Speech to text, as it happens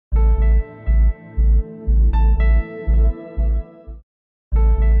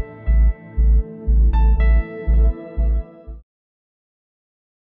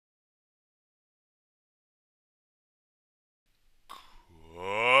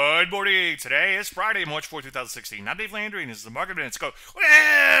morning. Today is Friday, March 4th, 2016. I'm Dave Landry, and this is the Market Minutes. Go,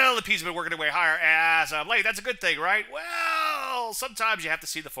 well, the P's have been working their way higher as of late. That's a good thing, right? Well, sometimes you have to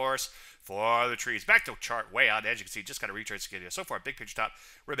see the forest for the trees. Back to chart way out. As you can see, just got a retrace again. So far, big picture top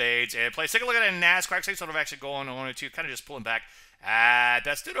remains in place. Take a look at the NASDAQ. Same sort of action going on into kind of just pulling back at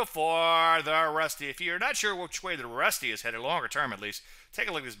that studio for the Rusty. If you're not sure which way the Rusty is headed, longer term at least, take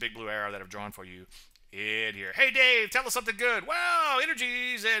a look at this big blue arrow that I've drawn for you in here. Hey Dave, tell us something good. Well,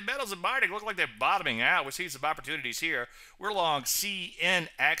 energies and metals and mining look like they're bottoming out. We see some opportunities here. We're long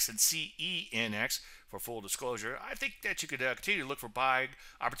CNX and CENX for full disclosure. I think that you could continue to look for buying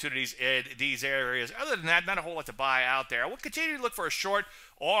opportunities in these areas. Other than that, not a whole lot to buy out there. We'll continue to look for a short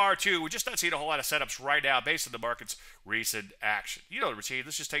or two. We're just not seeing a whole lot of setups right now based on the market's recent action. You know the routine.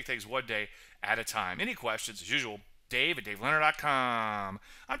 Let's just take things one day at a time. Any questions, as usual, Dave at DaveLeonard.com.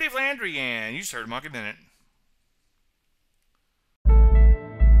 I'm Dave Landry, and you just heard Market Minute.